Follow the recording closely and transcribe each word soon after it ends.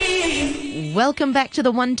Welcome back to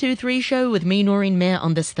the 123 show with me, Noreen Mir,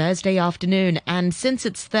 on this Thursday afternoon. And since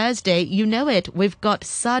it's Thursday, you know it, we've got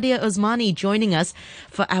Sadia Osmani joining us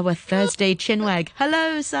for our Thursday Chinwag.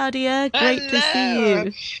 Hello, Sadia. Great to see Hello.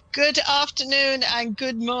 you. Good afternoon and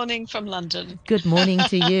good morning from London. Good morning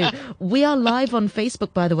to you. We are live on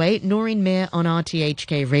Facebook, by the way. Noreen Mir on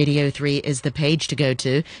RTHK Radio 3 is the page to go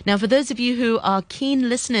to. Now, for those of you who are keen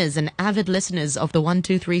listeners and avid listeners of the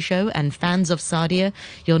 123 show and fans of Sadia,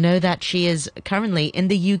 you'll know that she is currently in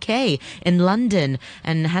the UK, in London,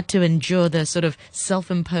 and had to endure the sort of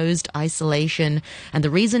self-imposed isolation. And the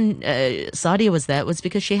reason Sadia was there was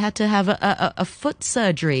because she had to have a foot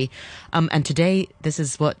surgery. And today, this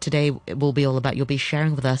is what today will be all about. You'll be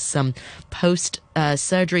sharing with us some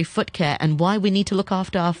post-surgery foot care and why we need to look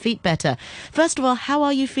after our feet better. First of all, how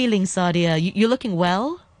are you feeling, Sadia? You're looking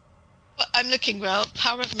well? I'm looking well.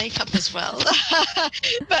 Power of makeup as well.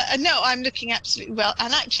 But no, I'm looking absolutely well.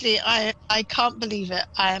 And actually, I can't believe it.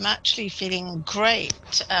 I am actually feeling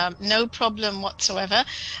great. No problem whatsoever.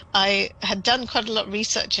 I had done quite a lot of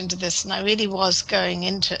research into this, and I really was going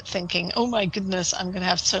into it thinking, oh my goodness, I'm going to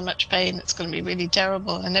have so much pain. It's going to be really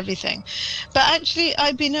terrible and everything. But actually,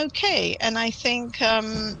 I've been okay. And I think,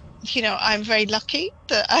 I'm very lucky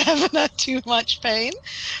that I haven't had too much pain.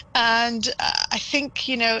 And I think,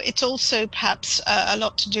 it's also perhaps a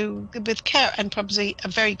lot to do with care and probably a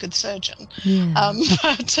very good surgeon. Yeah.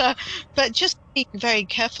 But just being very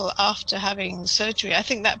careful after having surgery. I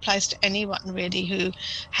think that applies to anyone really who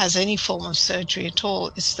has any form of surgery at all.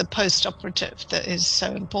 It's the post-operative that is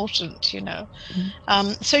so important.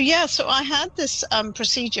 So I had this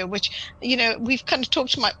procedure, which, we've kind of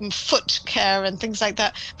talked about foot care and things like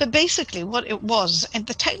that. But basically what it was, and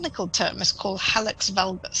the technical term is called hallux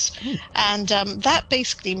valgus. And that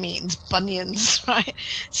basically means bunions, right?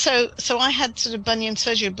 So I had sort of bunion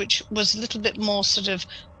surgery, which was a little bit more sort of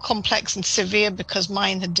complex and severe because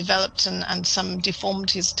mine had developed and some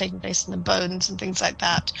deformities taking place in the bones and things like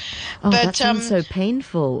that. Oh, But that sounds so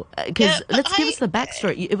painful. Because let's give us the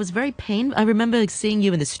backstory. It was very painful. I remember seeing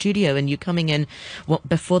you in the studio and you coming in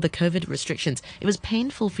before the COVID restrictions. It was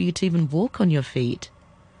painful for you to even walk on your feet.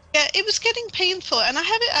 Yeah, it was getting painful, and I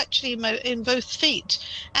have it actually in both feet.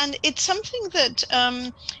 And it's something that,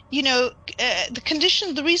 the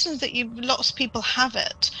condition, the reason that lots of people have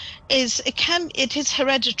it is it is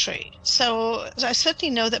hereditary. So I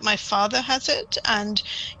certainly know that my father has it, and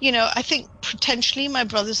I think potentially my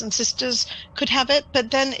brothers and sisters could have it,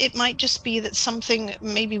 but then it might just be that something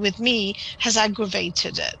maybe with me has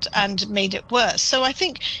aggravated it and made it worse. So I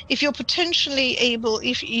think if you're potentially able,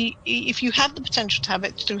 if you have the potential to have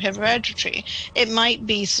it through hereditary, it might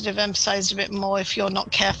be sort of emphasized a bit more if you're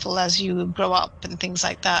not careful as you grow up and things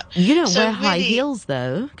like that. You don't wear high heels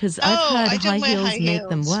though, because I've heard I don't high wear heels high make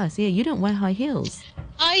them heels. worse. Yeah, you don't wear high heels.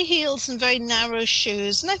 High heels and very narrow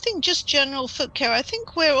shoes, and I think just general foot care. I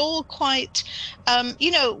think we're all quite,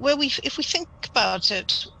 if we think about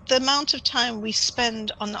it, the amount of time we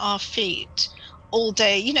spend on our feet all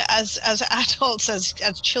day, as adults, as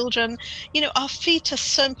children, our feet are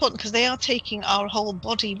so important because they are taking our whole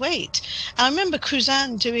body weight. And I remember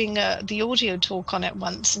Cruzanne doing the audio talk on it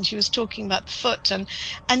once, and she was talking about the foot, and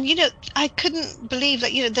I couldn't believe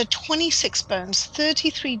that there are 26 bones,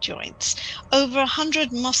 33 joints, over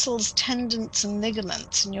 100 muscles, tendons, and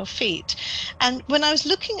ligaments in your feet. And when I was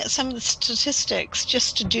looking at some of the statistics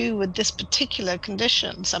just to do with this particular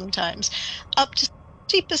condition, sometimes up to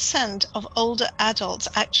 50% of older adults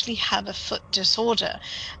actually have a foot disorder,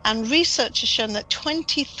 and research has shown that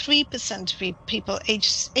 23% of people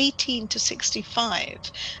aged 18 to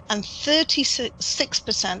 65 and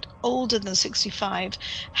 36% older than 65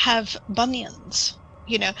 have bunions.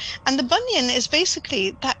 And the bunion is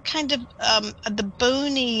basically that kind of the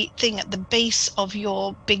bony thing at the base of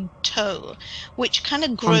your big toe, which kind of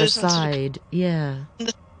On the grows side, yeah.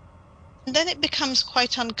 and then it becomes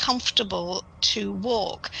quite uncomfortable to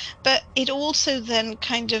walk. But it also then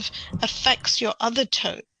kind of affects your other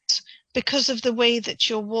toes because of the way that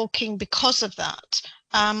you're walking because of that.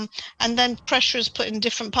 And then pressure is put in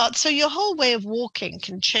different parts. So your whole way of walking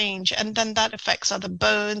can change, and then that affects other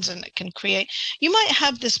bones, and it can create, you might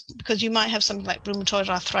have this because you might have something like rheumatoid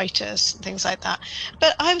arthritis and things like that.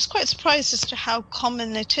 But I was quite surprised as to how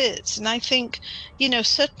common it is. And I think,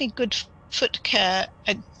 certainly good foot care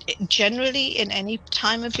generally in any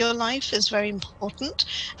time of your life is very important.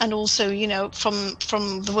 And also,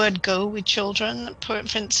 from the word go with children, for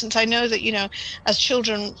instance, I know that, as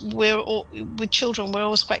children, we're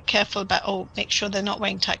always quite careful about, make sure they're not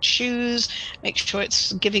wearing tight shoes, make sure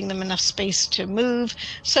it's giving them enough space to move.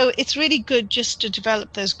 So it's really good just to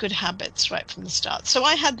develop those good habits right from the start. So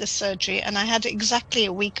I had this surgery, and I had it exactly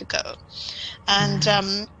a week ago. And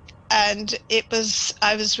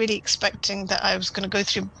I was really expecting that I was going to go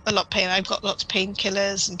through a lot of pain. I've got lots of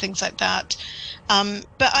painkillers and things like that.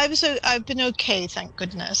 But I've been okay, thank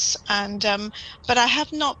goodness. And but I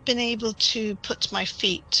have not been able to put my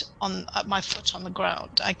foot on the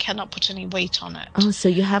ground. I cannot put any weight on it. Oh, so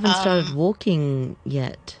you haven't started walking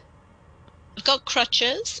yet? I've got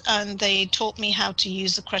crutches, and they taught me how to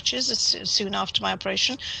use the crutches soon after my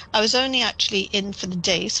operation. I was only actually in for the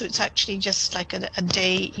day, so it's actually just like a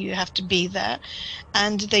day you have to be there.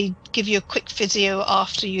 And they give you a quick physio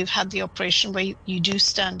after you've had the operation, where you do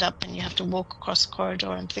stand up and you have to walk across the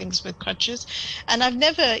corridor and things with crutches. And I've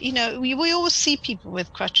never, we always see people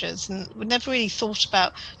with crutches, and we never really thought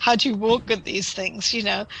about how do you walk with these things,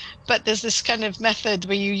 But there's this kind of method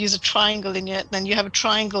where you use a triangle then you have a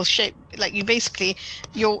triangle shape, like you basically,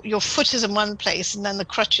 your foot is in one place, and then the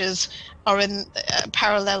crutches are in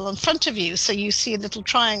parallel in front of you, so you see a little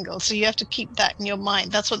triangle. So you have to keep that in your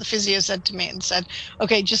mind. That's what the physio said to me, and said,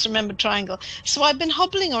 okay, just remember triangle. So I've been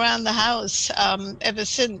hobbling around the house ever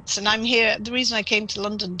since, and I'm here. The reason I came to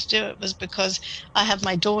London to do it was because I have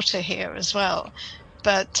my daughter here as well.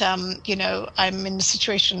 But, I'm in a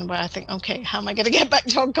situation where I think, okay, how am I going to get back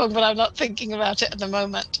to Hong Kong? But I'm not thinking about it at the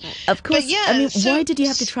moment. Of course. Yeah, why did you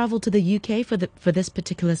have to travel to the UK for this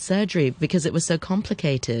particular surgery? Because it was so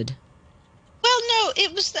complicated. Well, no,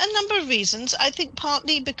 it was a number of reasons. I think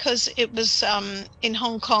partly because it was in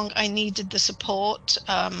Hong Kong, I needed the support,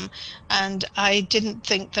 and I didn't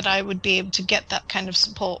think that I would be able to get that kind of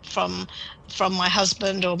support from my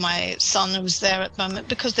husband or my son, who was there at the moment,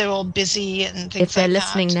 because they're all busy and things like that. If they're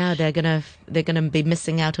listening now, they're gonna be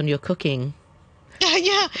missing out on your cooking.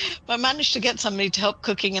 Yeah, I managed to get somebody to help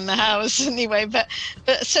cooking in the house anyway. But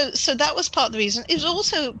so that was part of the reason. It was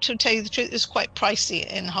also, to tell you the truth, it was quite pricey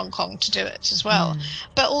in Hong Kong to do it as well.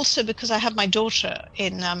 But also because I have my daughter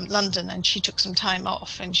in London, and she took some time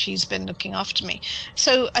off, and she's been looking after me.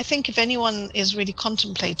 So I think if anyone is really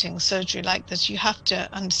contemplating surgery like this, you have to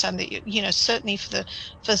understand that certainly for the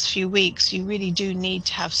first few weeks, you really do need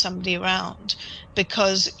to have somebody around,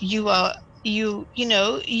 because you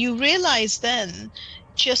realize then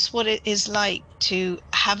just what it is like to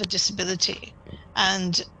have a disability,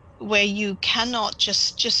 and where you cannot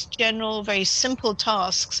just general, very simple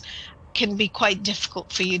tasks can be quite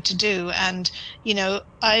difficult for you to do. And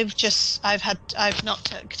I've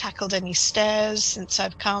not tackled any stairs since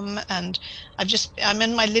I've come, and I'm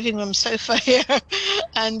in my living room sofa here,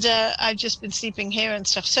 and I've just been sleeping here and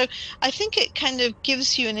stuff. So I think it kind of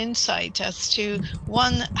gives you an insight as to,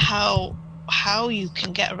 one, how you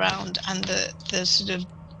can get around, and the sort of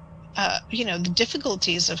the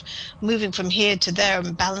difficulties of moving from here to there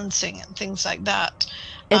and balancing and things like that.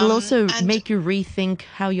 It'll also make you rethink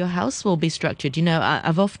how your house will be structured.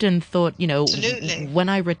 I've often thought, absolutely,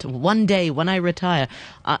 one day when I retire,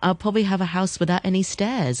 I'll probably have a house without any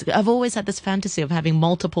stairs. I've always had this fantasy of having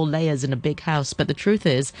multiple layers in a big house. But the truth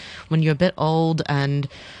is, when you're a bit old and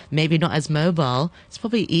maybe not as mobile, it's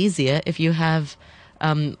probably easier if you have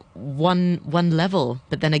one level.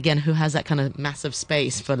 But then again, who has that kind of massive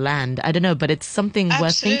space for land? I don't know, but it's something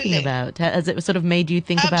worth thinking about. Has it sort of made you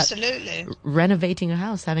think about renovating your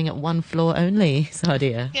house, having it one floor only,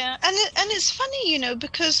 Sadia? Yeah, and it's funny,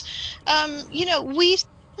 because we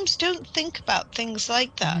don't think about things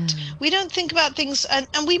like that. We don't think about things, and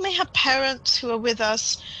we may have parents who are with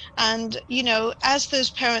us, and as those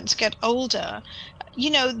parents get older,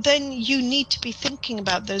 then you need to be thinking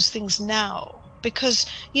about those things now, because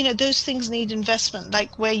those things need investment,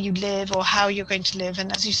 like where you live or how you're going to live,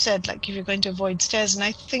 and as you said, like if you're going to avoid stairs. And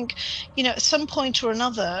I think at some point or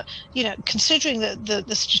another, considering that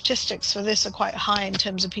the statistics for this are quite high in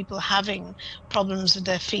terms of people having problems with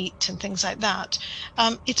their feet and things like that,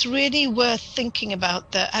 it's really worth thinking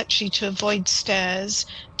about that, actually, to avoid stairs,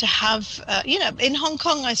 to have in Hong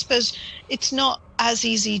Kong, I suppose it's not as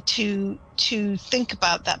easy to think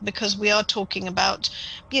about that, because we are talking about,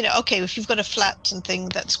 okay, if you've got a flat and thing,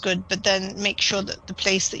 that's good, but then make sure that the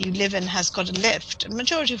place that you live in has got a lift. And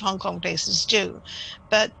majority of Hong Kong places do,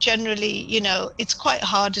 but generally, it's quite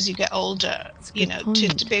hard as you get older, to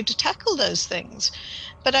be able to tackle those things.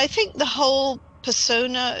 But I think the whole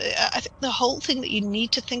persona. I think the whole thing that you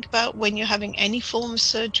need to think about when you're having any form of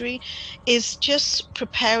surgery is just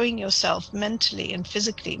preparing yourself mentally and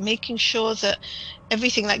physically, making sure that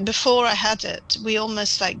everything, like before I had it, we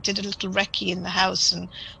almost like did a little recce in the house and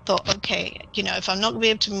thought, okay, if I'm not going to be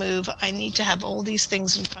able to move, I need to have all these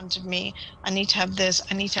things in front of me. I need to have this.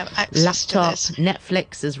 I need to have access to Laptop, this.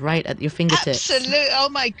 Netflix is right at your fingertips. Absolutely. Oh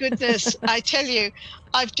my goodness. I tell you,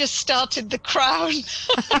 I've just started The Crown.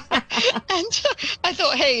 And I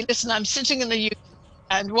thought, hey, listen, I'm sitting in the UK,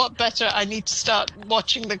 and what better? I need to start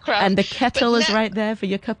watching The Crown. And the But kettle is right there for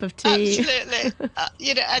your cup of tea. absolutely.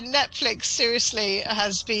 And Netflix seriously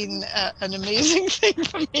has been an amazing thing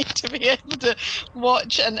for me to be able to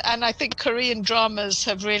watch. And I think Korean dramas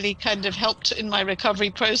have really kind of helped in my recovery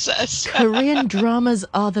process. Korean dramas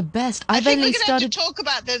are the best. I I've think only we're going to have to started. talk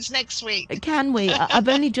about those next week. Can we? I've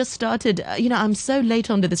only just started. I'm so late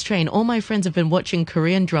onto this train. All my friends have been watching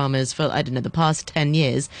Korean dramas for, I don't know, the past 10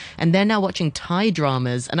 years. And they're now watching Thai dramas.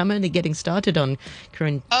 And I'm only getting started on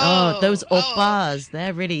Korean. Oh, those oppas.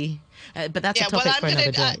 They're really. But that's a topic for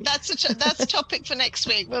another day. That's a topic for next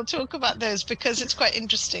week. We'll talk about those because it's quite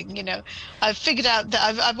interesting. I've figured out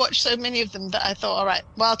that I've watched so many of them that I thought, all right,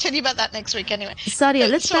 well, I'll tell you about that next week anyway. Sadia,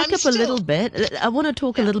 let's So back I'm up a little bit. I want to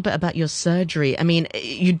talk a little bit about your surgery. I mean,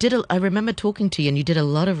 I remember talking to you and you did a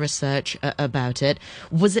lot of research about it.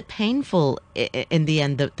 Was it painful in the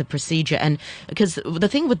end, the procedure? And because the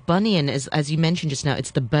thing with bunion is, as you mentioned just now,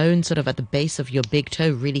 it's the bone sort of at the base of your big toe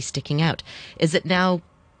really sticking out. Is it now?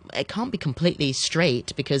 It can't be completely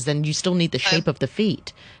straight because then you still need the shape of the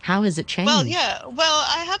feet. How has it changed? Well, yeah. Well,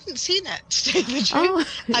 I haven't seen it, to tell you the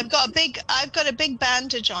truth. I've got a big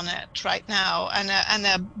bandage on it right now, and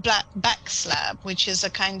a black back slab, which is a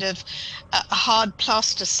kind of a hard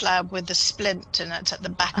plaster slab with a splint in it at the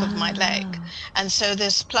back of my leg. And so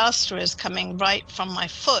this plaster is coming right from my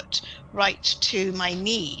foot right to my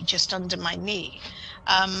knee, just under my knee.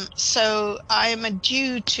 So I am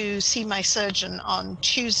due to see my surgeon on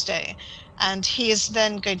Tuesday, and he is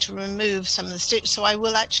then going to remove some of the stitches. So I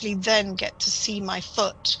will actually then get to see my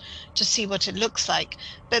foot to see what it looks like.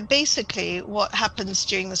 But basically, what happens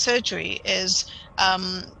during the surgery is I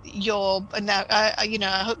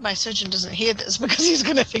hope my surgeon doesn't hear this because he's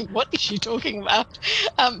going to think, what is she talking about?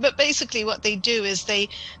 But basically, what they do is they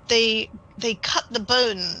cut the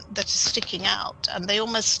bone that is sticking out and they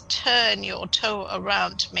almost turn your toe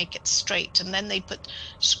around to make it straight, and then they put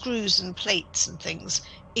screws and plates and things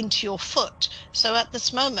into your foot. So at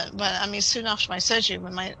this moment, soon after my surgery,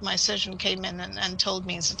 when my surgeon came in and told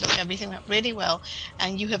me, and said, look, everything went really well,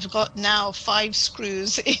 and you have got now 5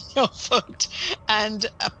 screws in your foot and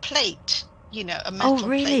a plate, a metal plate. Oh,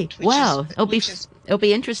 really? Wow. It'll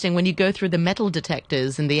be interesting when you go through the metal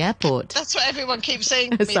detectors in the airport. That's what everyone keeps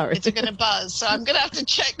saying to me. Sorry. It's going to buzz. So I'm going to have to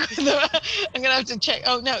check with them. I'm going to have to check.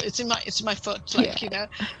 Oh no, it's in my foot. So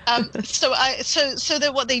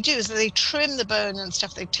that what they do is they trim the bone and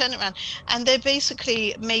stuff. They turn it around, and they're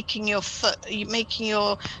basically making your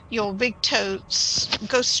big toes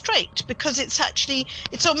go straight, because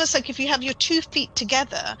it's almost like if you have your 2 feet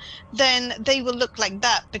together, then they will look like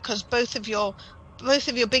that, because both of your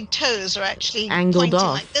big toes are actually angled pointing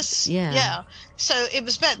off like this. Yeah. So it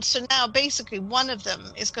was bent. So now basically one of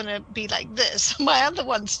them is going to be like this. My other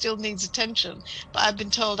one still needs attention, but I've been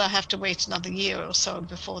told I have to wait another year or so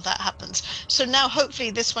before that happens. So now hopefully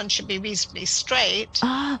this one should be reasonably straight.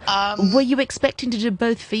 Were you expecting to do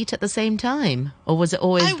both feet at the same time, or was it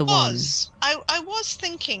always the one? I was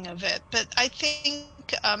thinking of it, but I think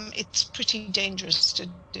it's pretty dangerous to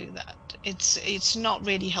do that. It's not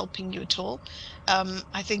really helping you at all.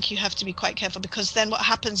 I think you have to be quite careful, because then what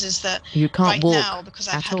happens is that you can't walk now, because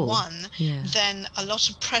I've had one, then a lot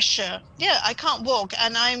of pressure. Yeah, I can't walk,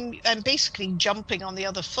 and I'm basically jumping on the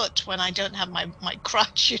other foot when I don't have my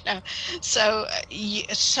crutch, So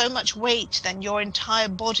so much weight, then your entire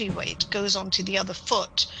body weight goes onto the other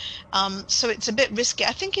foot. So it's a bit risky.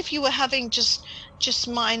 I think if you were having just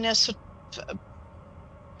minor sort of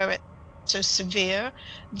so severe,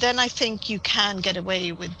 then I think you can get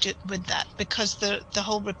away with that, because the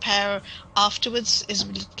whole repair afterwards is a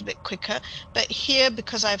little bit quicker. But here,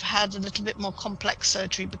 because I've had a little bit more complex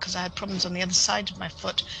surgery, because I had problems on the other side of my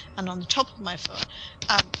foot and on the top of my foot,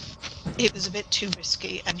 it was a bit too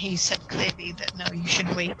risky, and he said clearly that no, you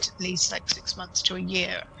should wait at least like 6 months to a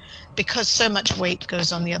year, because so much weight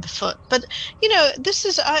goes on the other foot. But this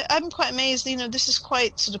is I'm quite amazed. This is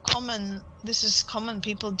quite sort of common. This is common.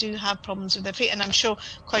 People do have problems with their feet, and I'm sure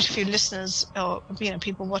quite a few listeners, or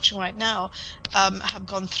people watching right now, have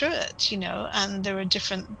gone through it. And there are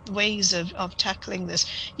different ways of tackling this.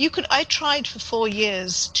 I tried for 4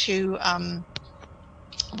 years to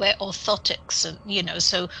wear orthotics, and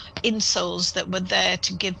so insoles that were there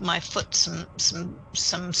to give my foot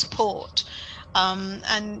some support.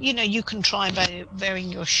 And you can try by wearing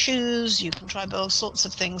your shoes, you can try by all sorts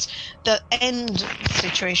of things. The end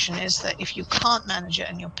situation is that if you can't manage it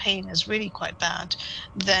and your pain is really quite bad,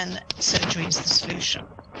 then surgery is the solution.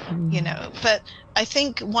 But I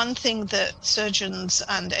think one thing that surgeons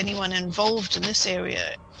and anyone involved in this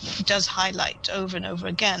area does highlight over and over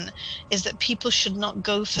again is that people should not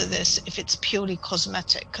go for this if it's purely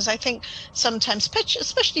cosmetic, because I think sometimes,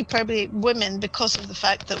 especially probably women, because of the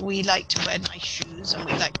fact that we like to wear nice shoes and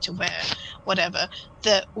we like to wear whatever,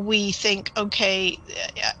 that we think, okay,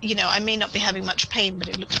 I may not be having much pain, but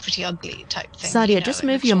it looks pretty ugly type thing. Sadia, just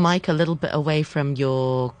move your mic a little bit away from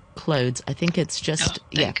your clothes. I think it's just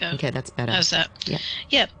okay, that's better. How's that?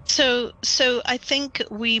 Yeah. So I think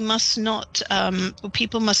we must not,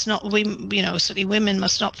 people must not, certainly women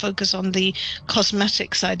must not focus on the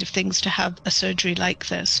cosmetic side of things to have a surgery like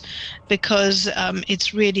this, because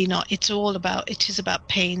it's really not. It is about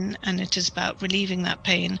pain, and it is about relieving that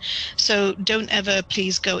pain. So don't ever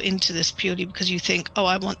please go into this purely because you think, oh,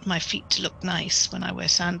 I want my feet to look nice when I wear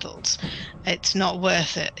sandals. It's not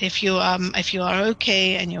worth it. If you are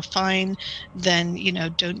okay and you're fine, then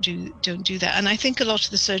don't do that. And I think a lot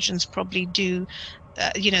of the surgeons probably do,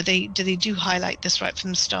 they do highlight this right from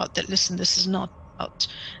the start, that listen, this is not about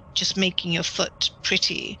just making your foot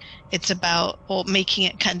pretty. It's about, or making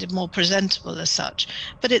it kind of more presentable as such,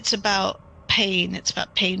 but it's about pain. It's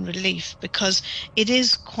about pain relief, because it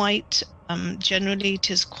is quite generally it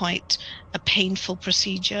is quite a painful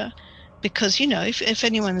procedure. Because if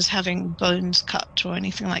anyone is having bones cut or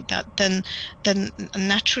anything like that, then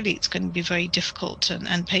naturally it's going to be very difficult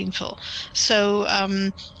and painful. So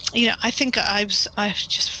I think I've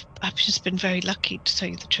just been very lucky, to tell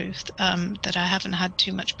you the truth, that I haven't had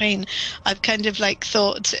too much pain. I've kind of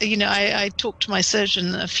thought, I talked to my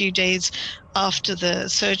surgeon a few days after the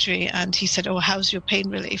surgery, and he said, oh, how's your pain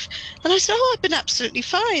relief? And I said, oh, I've been absolutely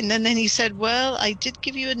fine. And then he said, well, I did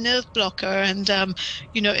give you a nerve blocker, and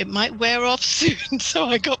it might wear off soon. So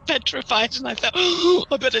I got petrified, and I thought, oh,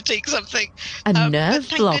 I better take something. A nerve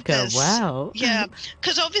blocker. Goodness. Wow. Yeah,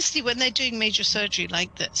 because obviously when they're doing major surgery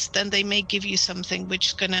like this, then they may give you something which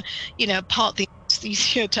is going to part the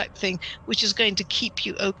anesthesia type thing, which is going to keep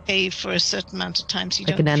you okay for a certain amount of time, so you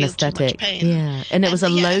don't feel anesthetic. Too much pain. Yeah, and it was a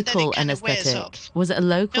local anesthetic. Was it a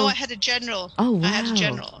local? No, I had a general. Oh, wow. I had a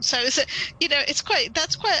general. So it's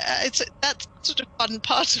that's sort of fun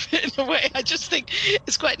part of it in a way. I just think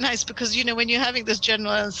it's quite nice because when you're having this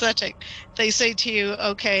general anesthetic, they say to you,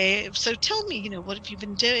 okay, so tell me, what have you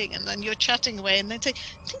been doing? And then you're chatting away, and they say,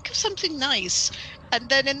 think of something nice. And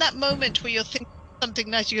then in that moment where you're thinking something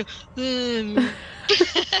nice, you go, and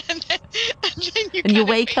then you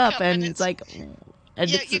wake up and it's like, and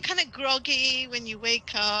you're kind of groggy when you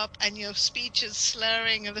wake up, and your speech is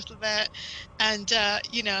slurring a little bit, and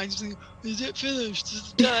you just think, is it finished?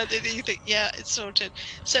 Is it done? And you think, yeah, it's sorted.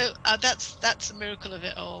 So that's the miracle of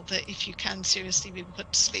it all, that if you can seriously be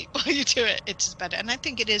put to sleep while you do it, it's better. And I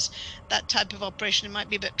think it is that type of operation. It might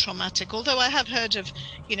be a bit traumatic, although I have heard of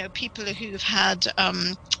people who've had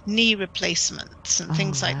knee replacements and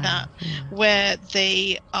things like that, where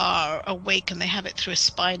they are awake and they have it through a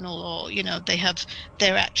spinal, or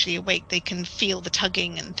they're actually awake, they can feel the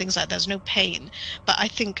tugging and things like that. There's no pain. But I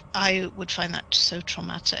think I would find that so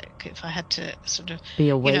traumatic if I had to sort of be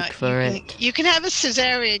awake for it. You can have a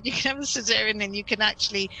cesarean, and you can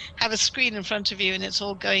actually have a screen in front of you and it's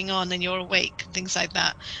all going on and you're awake and things like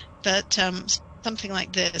that. But something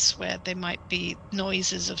like this, where there might be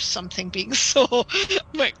noises of something being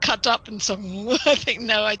cut up and so I think,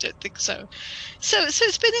 no, I don't think so. So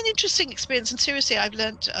it's been an interesting experience, and seriously, I've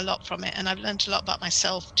learned a lot from it, and I've learned a lot about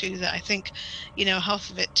myself too, that I think, half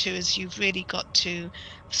of it too is you've really got to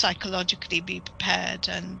psychologically be prepared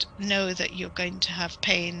and know that you're going to have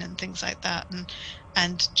pain and things like that,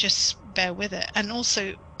 and just bear with it. And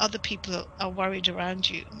also, other people are worried around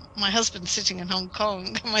you. My husband's sitting in Hong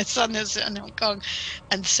Kong, my son is in Hong Kong,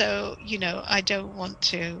 and so I don't want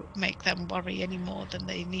to make them worry any more than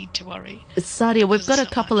they need to worry. Sadia, we've got a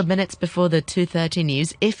couple of minutes before the 2:30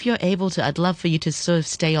 news. If you're able to, I'd love for you to sort of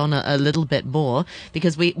stay on a little bit more,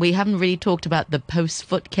 because we haven't really talked about the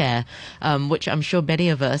post-foot care, which I'm sure many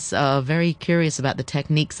of us are very curious about, the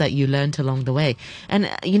techniques that you learned along the way. And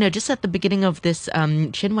just at the beginning of this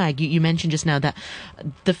chinwag, you mentioned just now that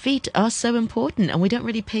the feet are so important and we don't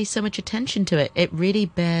really pay so much attention to it. It really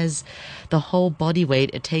bears the whole body weight.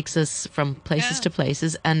 It takes us from places to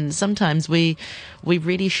places, and sometimes we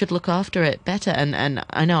really should look after it better. And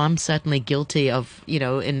I know I'm certainly guilty of,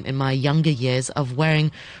 in my younger years, of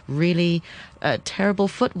wearing really terrible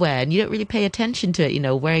footwear, and you don't really pay attention to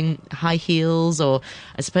it. Wearing high heels, or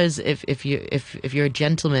I suppose if you're a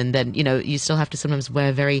gentleman, then you still have to sometimes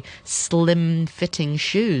wear very slim fitting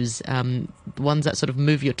shoes, ones that sort of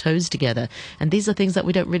move your toes together. And these are things that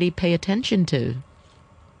we don't really pay attention to.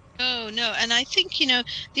 Oh, no. And I think,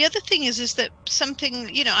 the other thing is that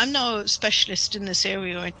something, I'm no specialist in this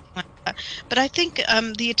area or anything like that, but I think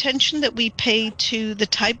the attention that we pay to the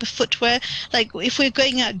type of footwear, like if we're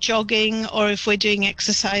going out jogging or if we're doing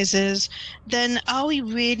exercises, then are we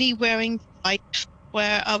really wearing right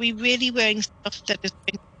footwear? Are we really wearing stuff that is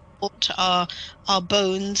going to support our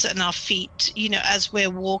bones and our feet, as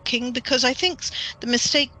we're walking? Because I think the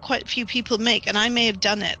mistake quite a few people make, and I may have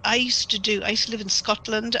done it. I used to live in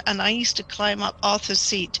Scotland, and I used to climb up Arthur's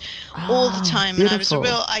Seat all the time. Beautiful.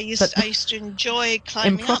 And I used to enjoy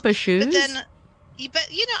climbing in proper up. shoes. But then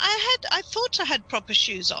I thought I had proper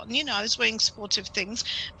shoes on. I was wearing sportive things,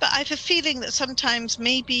 but I have a feeling that sometimes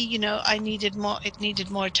maybe it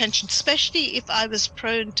needed more attention, especially if I was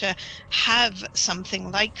prone to have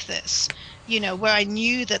something like this, where I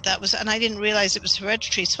knew that was, and I didn't realize it was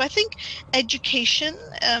hereditary. So I think education,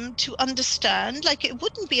 to understand, like, it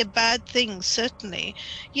wouldn't be a bad thing, certainly,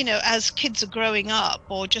 as kids are growing up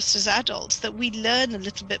or just as adults, that we learn a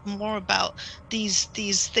little bit more about these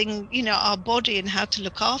things, our body, and how to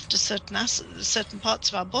look after certain parts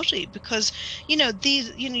of our body, because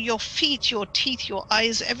your feet, your teeth, your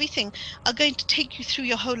eyes, everything are going to take you through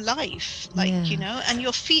your whole life, and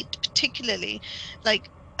your feet particularly, like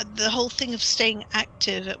the whole thing of staying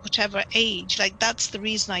active at whatever age, like that's the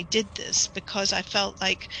reason I did this, because I felt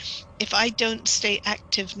like if I don't stay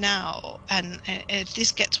active now, and if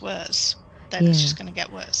this gets worse, then it's just going to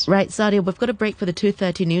get worse. Right, Sadia, we've got a break for the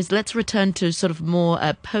 2:30 news. Let's return to sort of more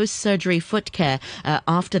post-surgery foot care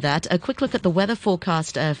after that. A quick look at the weather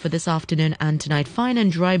forecast for this afternoon and tonight. Fine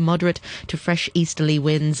and dry, moderate to fresh easterly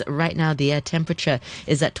winds. Right now, the air temperature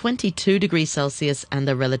is at 22 degrees Celsius and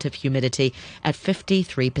the relative humidity at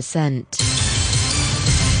 53%.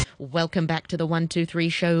 Welcome back to the 123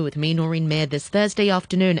 show with me, Noreen Mayer, this Thursday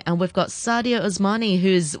afternoon. And we've got Sadia Osmani,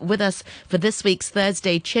 who's with us for this week's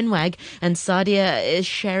Thursday Chinwag. And Sadia is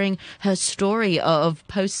sharing her story of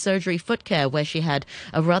post-surgery foot care, where she had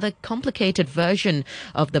a rather complicated version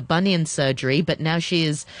of the bunion surgery, but now she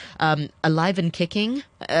is alive and kicking,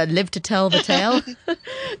 live to tell the tale.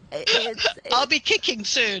 I'll be kicking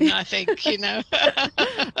soon, I think,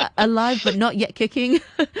 Alive but not yet kicking.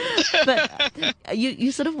 But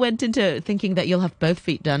you sort of went into thinking that you'll have both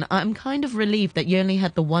feet done. I'm kind of relieved that you only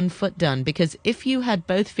had the one foot done, because if you had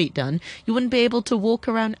both feet done, you wouldn't be able to walk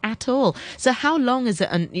around at all. So how long is it?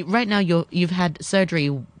 And right now you've had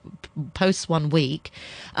surgery post 1 week.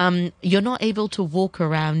 You're not able to walk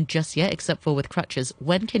around just yet, except for with crutches.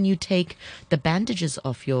 When can you take the bandages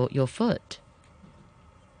off your foot?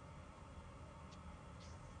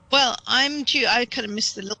 Well, I'm due. I kind of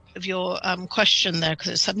missed the look of your question there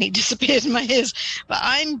because it suddenly disappeared in my ears. But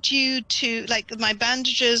I'm due to, like, my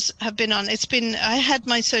bandages have been on. I had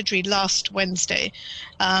my surgery last Wednesday.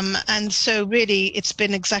 And so really it's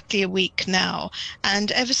been exactly a week now.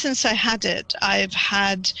 And ever since I had it, I've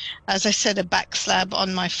had, as I said, a back slab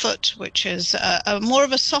on my foot, which is more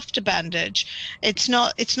of a softer bandage. It's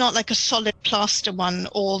not like a solid plaster one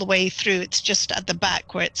all the way through. It's just at the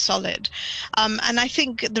back where it's solid. And I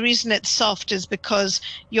think the reason it's soft is because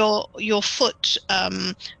your foot,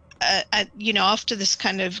 after this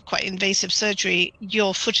kind of quite invasive surgery,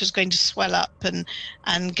 your foot is going to swell up and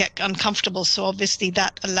get uncomfortable. So obviously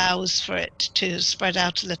that allows for it to spread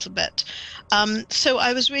out a little bit. So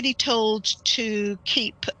I was really told to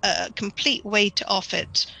keep complete weight off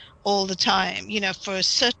it all the time, for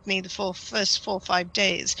certainly the first 4 or 5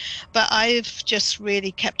 days. But I've just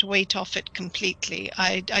really kept weight off it completely.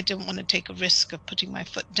 I didn't want to take a risk of putting my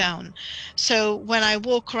foot down. So when I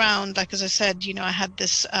walk around, like, as I said, I had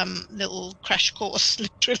this little crash course,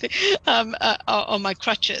 literally, on my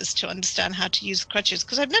crutches to understand how to use crutches,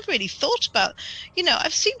 because I've never really thought about,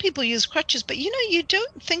 I've seen people use crutches, but, you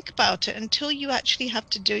don't think about it until you actually have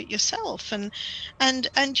to do it yourself. And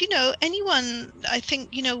anyone, I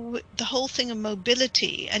think, the whole thing of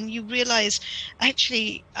mobility, and you realize,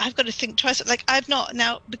 actually, I've got to think twice. Like, I've not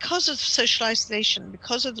now, because of social isolation,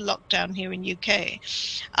 because of the lockdown here in UK,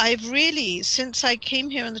 I've really, since I came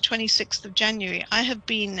here on the 26th of January, I have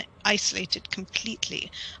been isolated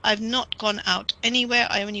completely. I've not gone out anywhere.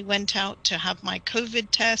 I only went out to have my COVID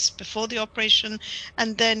test before the operation,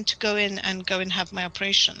 and then to go in and have my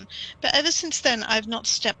operation. But ever since then, I've not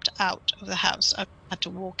stepped out of the house. I've had to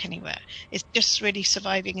walk anywhere. It's just really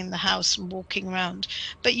surviving in the house and walking around.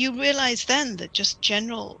 But you realize then that just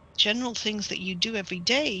general things that you do every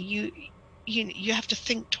day, you have to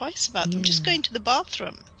think twice about them. Just Yeah. going to the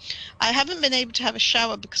bathroom. I haven't been able to have a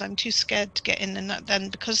shower because I'm too scared to get in, and then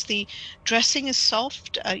because the dressing is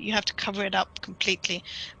soft, you have to cover it up completely.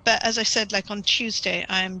 But as I said, like on Tuesday,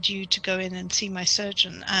 I am due to go in and see my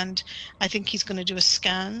surgeon, and I think he's going to do a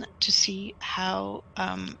scan to see how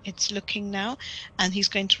it's looking now, and he's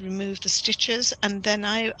going to remove the stitches, and then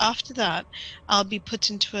after that, I'll be put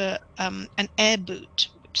into an air boot,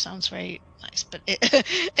 which sounds very nice, but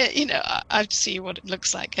I have to see what it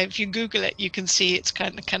looks like. If you Google it, you can see it's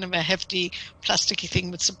kind of a hefty plasticky thing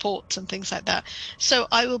with supports and things like that. So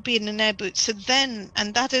I will be in an air boot. So then,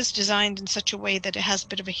 and that is designed in such a way that it has a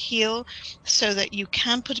bit of a heel, so that you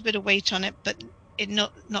can put a bit of weight on it, but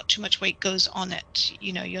not too much weight goes on it.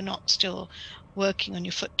 You're not still working on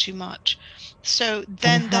your foot too much. So And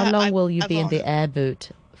then how that long will you I've be in the on air boot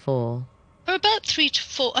for? for about 3 to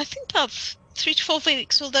 4, I think about 3 to 4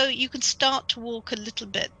 weeks, although you can start to walk a little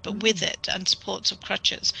bit, but with it and supports of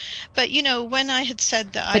crutches. But when I had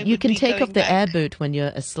said that I But you would can be take off going the air back, boot when you're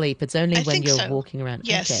asleep. It's only I when think you're so. walking around. Okay.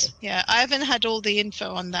 Yes, yeah. I haven't had all the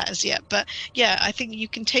info on that as yet, but yeah, I think you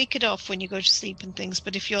can take it off when you go to sleep and things.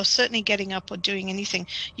 But if you're certainly getting up or doing anything,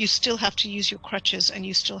 you still have to use your crutches and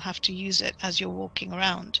you still have to use it as you're walking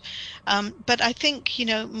around. But I think,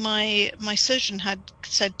 my surgeon had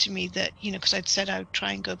said to me that, because I'd said I would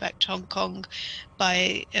try and go back to Hong Kong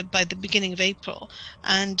by the beginning of April,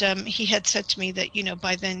 and he had said to me that,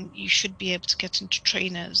 by then you should be able to get into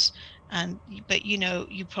trainers, but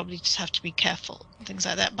you probably just have to be careful and things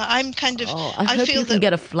like that. But Oh, I I hope you feel can that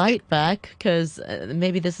get a flight back because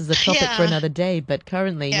maybe this is a topic for yeah, another day. But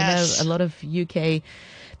currently, a yes, lot of UK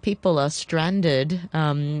people are stranded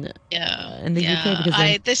yeah, in the UK yeah. because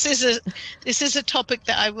they're. This is a topic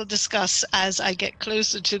that I will discuss as I get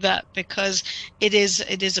closer to that, because it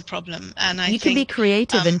is a problem, and I You can be think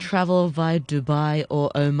creative and um travel via Dubai or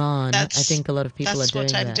Oman. I that's think a lot of people are That's what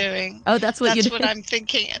doing I'm that. doing. Oh, that's what you're That's what doing. I'm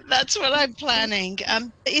thinking. That's what I'm planning.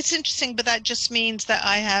 It's interesting, but that just means that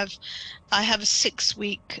I have a 6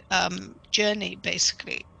 week journey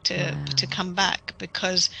basically to Wow. come back,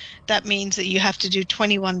 because that means that you have to do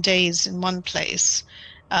 21 days in one place,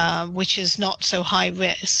 which is not so high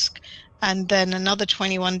risk, and then another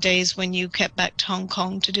 21 days when you get back to Hong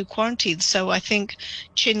Kong to do quarantine. So I think,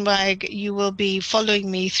 Chinwag, you will be following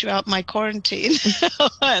me throughout my quarantine,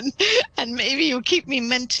 and, and maybe you'll keep me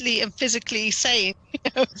mentally and physically sane.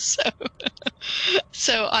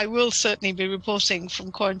 So I will certainly be reporting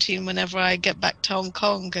from quarantine whenever I get back to Hong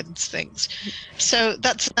Kong and things. So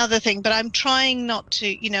that's another thing. But I'm trying not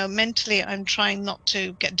to, mentally, I'm trying not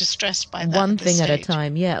to get distressed by that One at this thing at a stage.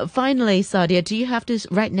 time. Yeah. Finally, Sadia,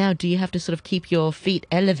 right now, do you have to sort of keep your feet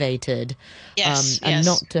elevated Yes, and yes.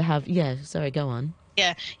 not to have, yeah, sorry, go on.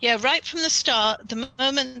 Yeah, yeah, right from the start, the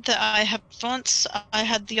moment that once I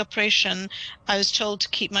had the operation, I was told to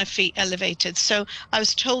keep my feet elevated. So I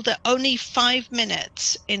was told that only 5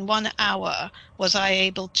 minutes in 1 hour was I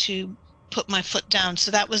able to put my foot down.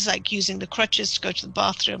 So that was like using the crutches to go to the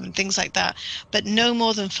bathroom and things like that. But no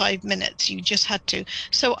more than 5 minutes. You just had to.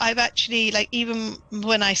 So I've actually, like, even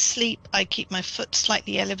when I sleep, I keep my foot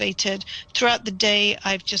slightly elevated. Throughout the day,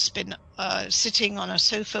 I've just been sitting on a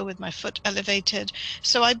sofa with my foot elevated.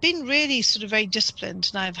 So I've been really sort of very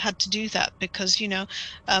disciplined, and I've had to do that because,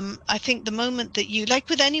 I think the moment that like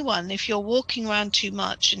with anyone, if you're walking around too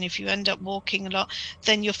much and if you end up walking a lot,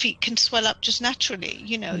 then your feet can swell up just naturally.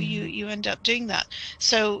 Yeah. You end up doing that.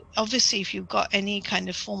 So obviously, if you've got any kind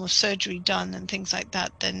of form of surgery done and things like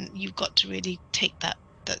that, then you've got to really take that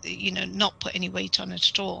not put any weight on it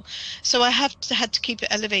at all. So I had to keep it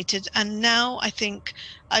elevated, and now I think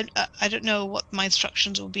I don't know what my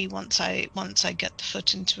instructions will be once I get the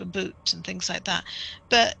foot into a boot and things like that.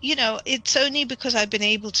 But it's only because I've been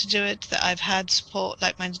able to do it that I've had support.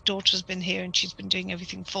 Like, my daughter's been here and she's been doing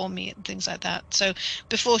everything for me and things like that. So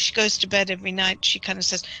before she goes to bed every night, she kind of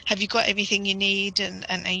says, "Have you got everything you need? And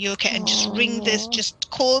are you okay? And just ring this, Oh, just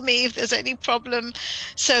call me if there's any problem."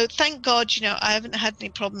 So thank God, I haven't had any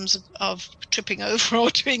problems of tripping over or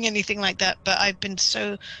doing anything like that. But I've been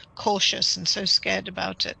so cautious and so scared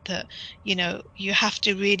about it that you have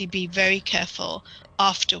to really be very careful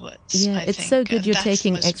afterwards, yeah, I it's so think, good and you're that's the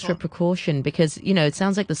taking most extra important. precaution because, it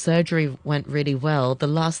sounds like the surgery went really well. The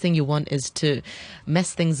last thing you want is to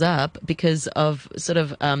mess things up because of sort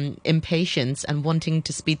of impatience and wanting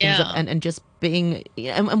to speed things up Yeah, and just being,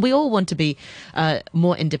 and we all want to be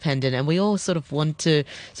more independent and we all sort of want to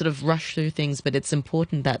sort of rush through things, but it's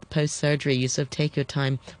important that post surgery you sort of take your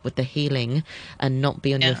time with the healing and not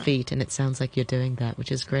be on your yeah. feet feet, and it sounds like you're doing that,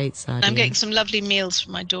 which is great, Sadia. I'm getting some lovely meals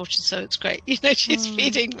from my daughter, so it's great. She's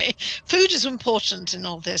feeding me. Food is important in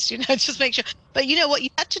all this, just make sure. But what you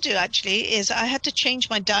had to do actually is I had to change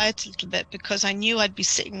my diet a little bit because I knew I'd be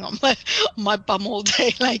sitting on my bum all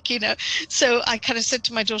day, So I kind of said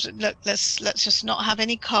to my daughter, look, let's just not have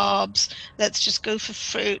any carbs. Let's just go for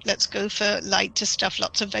fruit. Let's go for lighter stuff,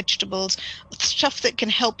 lots of vegetables, stuff that can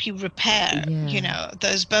help you repair,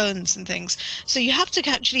 those bones and things. So you have to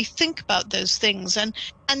actually think about those things. And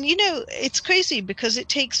it's crazy because it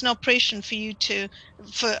takes an operation for you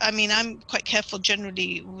I'm quite careful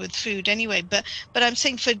generally with food anyway, but I'm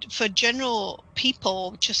saying for general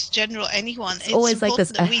people, just general anyone, it's always like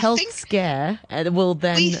this, a health scare, and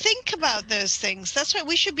we think about those things. That's right.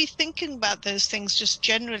 We should be thinking about those things just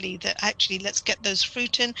generally, that actually let's get those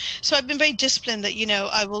fruit in. So I've been very disciplined that,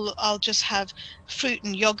 I'll just have fruit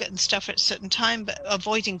and yogurt and stuff at a certain time, but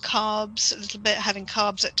avoiding carbs a little bit, having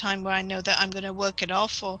carbs at a time where I know that I'm going to work it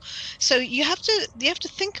off. So you have to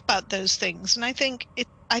think about those things. And I think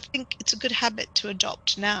it's a good habit to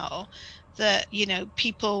adopt now, that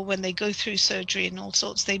people, when they go through surgery and all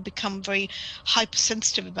sorts, they become very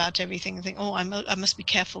hypersensitive about everything and think, oh, I must be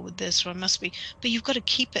careful with this, or I must be, but you've got to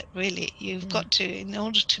keep it, really. You've got to, in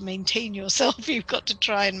order to maintain yourself, you've got to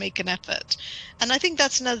try and make an effort. And I think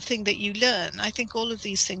that's another thing that you learn. I think all of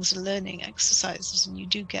these things are learning exercises, and you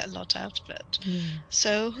do get a lot out of it.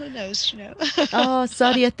 So who knows, Oh,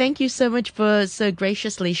 Sadia, thank you so much for so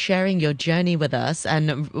graciously sharing your journey with us,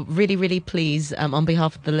 and really, really please, on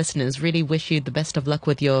behalf of the listeners, really wish you the best of luck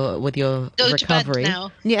with your Go recovery. To bed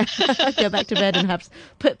now. Yeah, go back to bed and have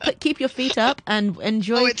keep your feet up and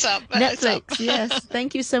enjoy it's up. Netflix. It's up. Yes,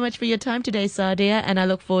 thank you so much for your time today, Sadia, and I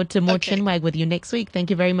look forward to more Chinwag with you next week. Thank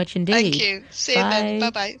you very much indeed. Thank you. See you then. Bye bye.